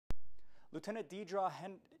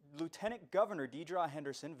Lieutenant Governor Deirdre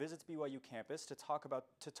Henderson visits BYU campus to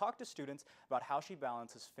talk to students about how she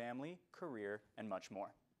balances family, career, and much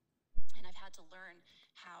more. And I've had to learn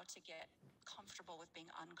how to get comfortable with being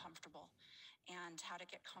uncomfortable and how to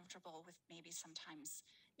get comfortable with maybe sometimes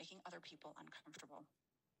making other people uncomfortable.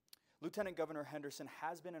 Lieutenant Governor Henderson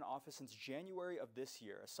has been in office since January of this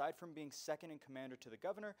year. Aside from being second in commander to the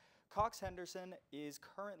governor, Cox Henderson is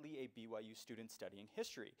currently a BYU student studying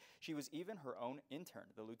history. She was even her own intern.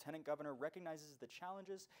 The lieutenant governor recognizes the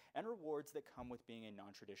challenges and rewards that come with being a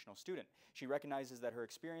non-traditional student. She recognizes that her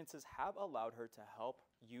experiences have allowed her to help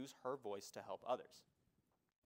use her voice to help others.